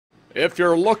If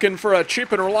you're looking for a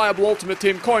cheap and reliable Ultimate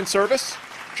Team coin service,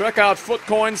 check out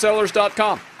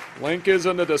footcoinsellers.com. Link is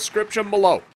in the description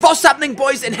below. What's happening,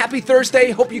 boys, and happy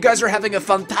Thursday. Hope you guys are having a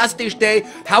fantastic day.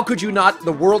 How could you not?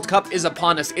 The World Cup is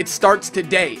upon us. It starts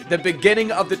today. The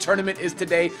beginning of the tournament is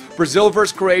today. Brazil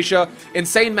versus Croatia.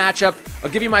 Insane matchup. I'll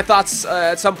give you my thoughts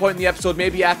at some point in the episode,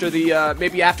 maybe after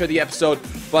the episode.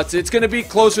 But it's going to be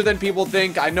closer than people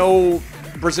think. I know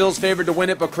Brazil's favored to win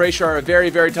it, but Croatia are a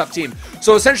very, very tough team.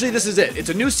 So essentially, this is it. It's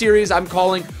a new series I'm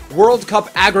calling World Cup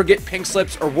Aggregate Pink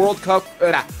Slips, or World Cup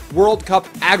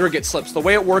Aggregate Slips. The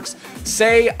way it works,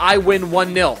 say I win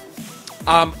 1-0.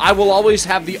 I will always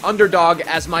have the underdog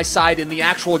as my side in the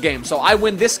actual game. So I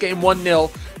win this game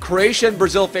 1-0. Croatia and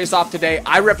Brazil face off today.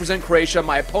 I represent Croatia.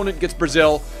 My opponent gets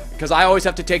Brazil, because I always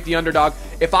have to take the underdog.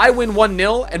 If I win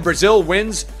 1-0 and Brazil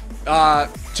wins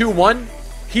 2-1,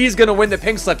 he's going to win the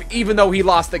pink slip even though he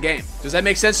lost the game. Does that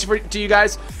make sense to you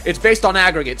guys? It's based on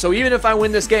aggregate. So even if I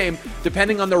win this game,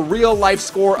 depending on the real life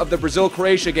score of the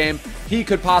Brazil-Croatia game, he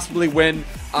could possibly win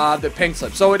the pink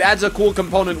slip. So it adds a cool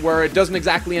component where it doesn't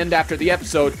exactly end after the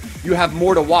episode. You have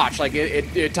more to watch. Like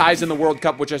it ties in the World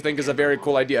Cup, which I think is a very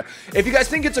cool idea. If you guys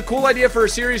think it's a cool idea for a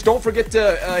series, don't forget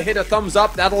to hit a thumbs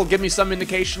up. That'll give me some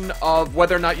indication of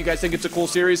whether or not you guys think it's a cool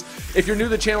series. If you're new to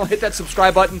the channel, hit that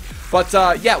subscribe button. But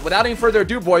yeah, without any further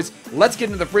ado, boys, let's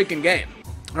get into the freaking game.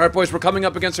 All right, boys, we're coming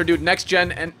up against our dude Next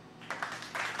Gen, and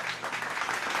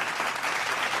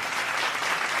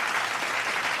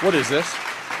what is this?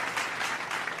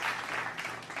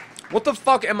 What the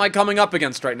fuck am I coming up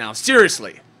against right now?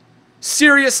 Seriously?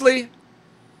 Seriously?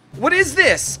 What is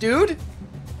this, dude?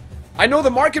 I know the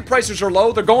market prices are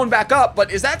low, they're going back up,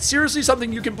 but is that seriously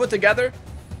something you can put together?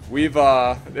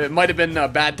 It might have been a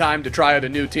bad time to try out a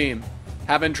new team.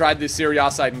 Haven't tried this Serie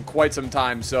side in quite some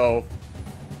time, so...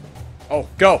 Oh,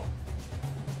 go!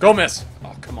 Gomez!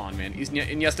 Oh, come on, man.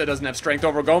 Iniesta doesn't have strength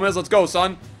over Gomez. Let's go,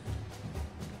 son.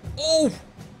 Oh!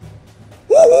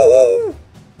 Woo!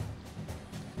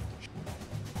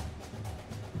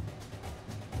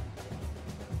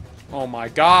 Oh my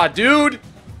god, dude!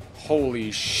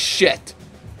 Holy shit.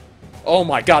 Oh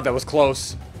my god, that was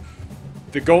close.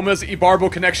 The Gomez-Ibarbo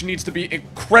connection needs to be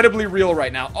incredibly real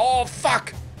right now. Oh,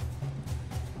 fuck!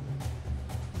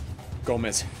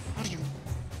 Gomez. How do you...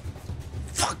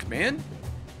 Fuck, man.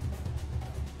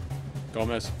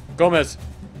 Gomez. Gomez.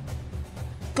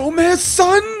 Gomez,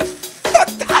 son!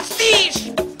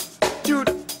 Fantastic! Dude,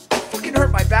 I fucking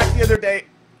hurt my back the other day.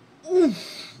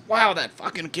 Oof. Wow, that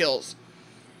fucking kills.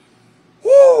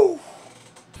 Woo!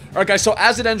 Alright, guys, so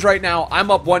as it ends right now,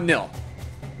 I'm up 1-0.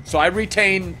 So I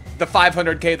retain the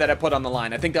 500k that I put on the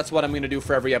line. I think that's what I'm going to do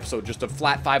for every episode, just a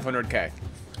flat 500k.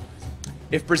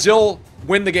 If Brazil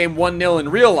win the game 1-0 in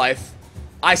real life,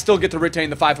 I still get to retain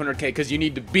the 500k because you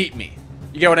need to beat me.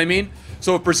 You get what I mean?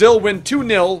 So if Brazil win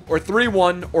 2-0 or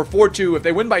 3-1 or 4-2, if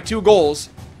they win by 2 goals,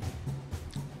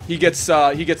 he gets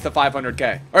the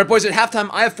 500k. All right, boys, at halftime,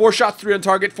 I have 4 shots, 3 on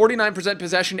target, 49%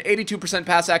 possession, 82%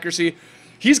 pass accuracy.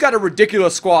 He's got a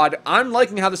ridiculous squad. I'm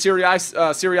liking how the Serie A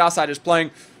side is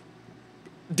playing.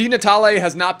 Di Natale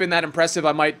has not been that impressive.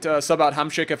 I might sub out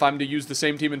Hamšík if I'm to use the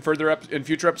same team in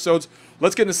future episodes.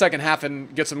 Let's get in the second half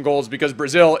and get some goals because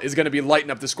Brazil is going to be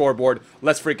lighting up the scoreboard.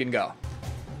 Let's freaking go.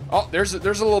 Oh, there's a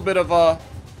little bit of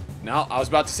no, I was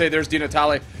about to say there's Di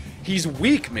Natale. He's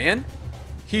weak, man.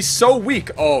 He's so weak.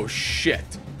 Oh,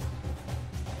 shit.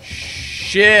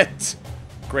 Shit.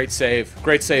 Great save.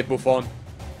 Great save, Buffon.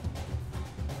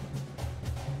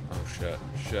 Oh,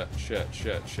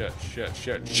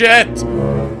 shit.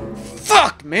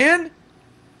 Fuck, man.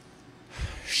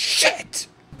 Shit.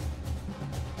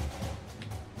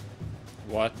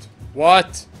 What?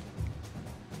 What?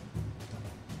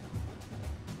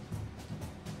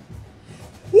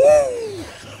 Woo!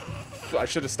 I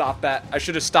should have stopped that. I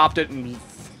should have stopped it and...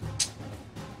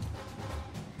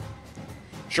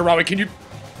 Sharawi, can you...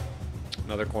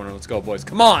 Another corner. Let's go, boys.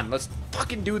 Come on. Let's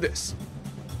fucking do this.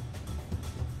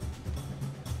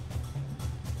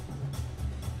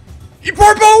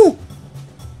 Ibarbo!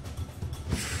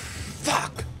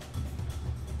 Fuck.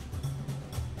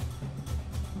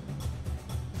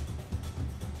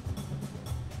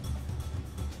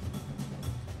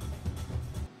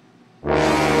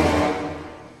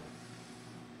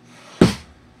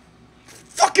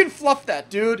 Fucking fluff that,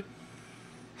 dude.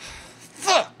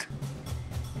 Fuck.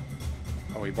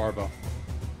 Oh, Ibarbo.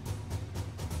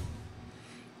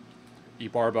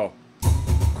 Ibarbo.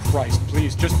 Christ,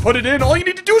 please, just put it in. All you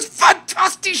need to do is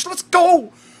fantastic. Let's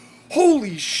go.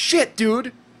 Holy shit,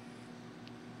 dude.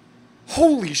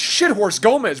 Holy shit, Horse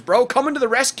Gomez, bro. Coming to the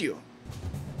rescue.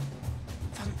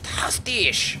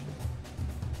 Fantastic.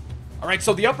 All right,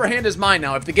 so the upper hand is mine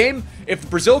now. If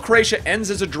Brazil-Croatia ends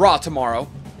as a draw tomorrow,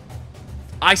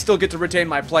 I still get to retain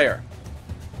my player.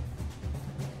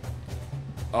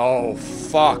 Oh,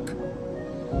 fuck.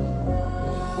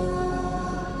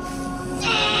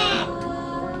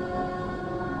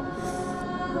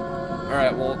 All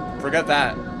right, well, forget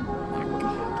that.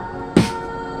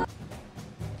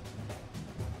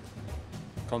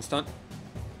 Constant.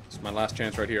 This is my last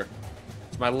chance right here.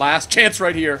 It's my last chance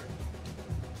right here.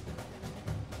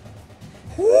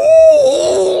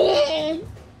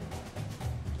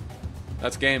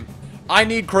 That's game. I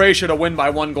need Croatia to win by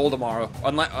 1 goal tomorrow.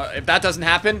 Unless, if that doesn't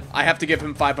happen, I have to give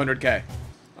him 500k.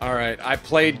 All right, I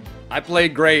played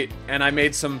great, and I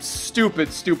made some stupid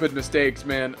mistakes,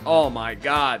 man. Oh my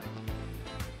god.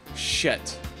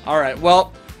 Shit. All right,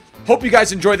 well, hope you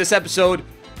guys enjoyed this episode.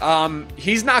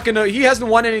 He hasn't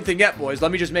won anything yet, boys.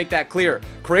 Let me just make that clear.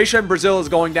 Croatia and Brazil is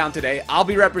going down today. I'll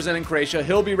be representing Croatia.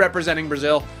 He'll be representing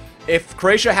Brazil. If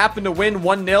Croatia happen to win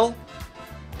 1-0,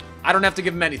 I don't have to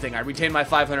give him anything. I retain my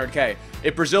 500k.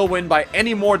 If Brazil win by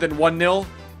any more than 1-0,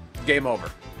 game over.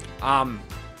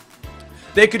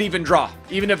 They could even draw.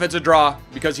 Even if it's a draw,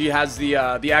 because he has the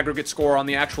aggregate score on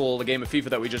the game of FIFA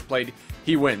that we just played,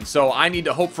 he wins. So I need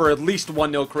to hope for at least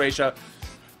 1-0 Croatia.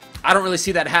 I don't really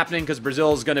see that happening because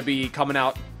Brazil is going to be coming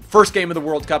out first game of the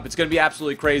World Cup. It's going to be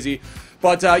absolutely crazy.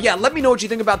 But yeah, let me know what you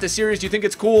think about this series. Do you think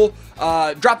it's cool?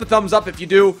 Drop a thumbs up if you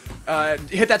do.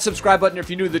 Hit that subscribe button if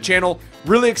you're new to the channel.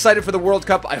 Really excited for the World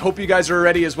Cup. I hope you guys are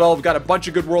ready as well. We've got a bunch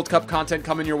of good World Cup content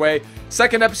coming your way.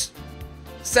 Second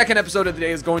episode of the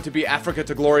day is going to be Africa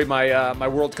to Glory, my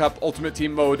World Cup Ultimate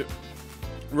Team Mode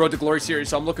Road to Glory series.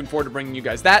 So I'm looking forward to bringing you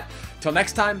guys that. Till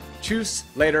next time, tschüss,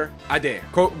 later, ade.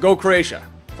 Go Croatia.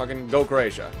 Fucking go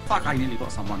Croatia. Fuck, I nearly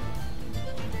got someone.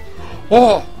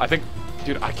 Oh, I think,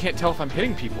 dude, I can't tell if I'm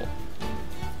hitting people.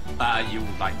 You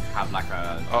like have like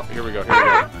a. Oh, here we go. Here we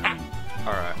go.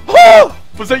 All right. Oh,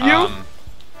 was that you?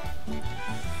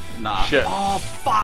 Nah. Shit. Oh fuck.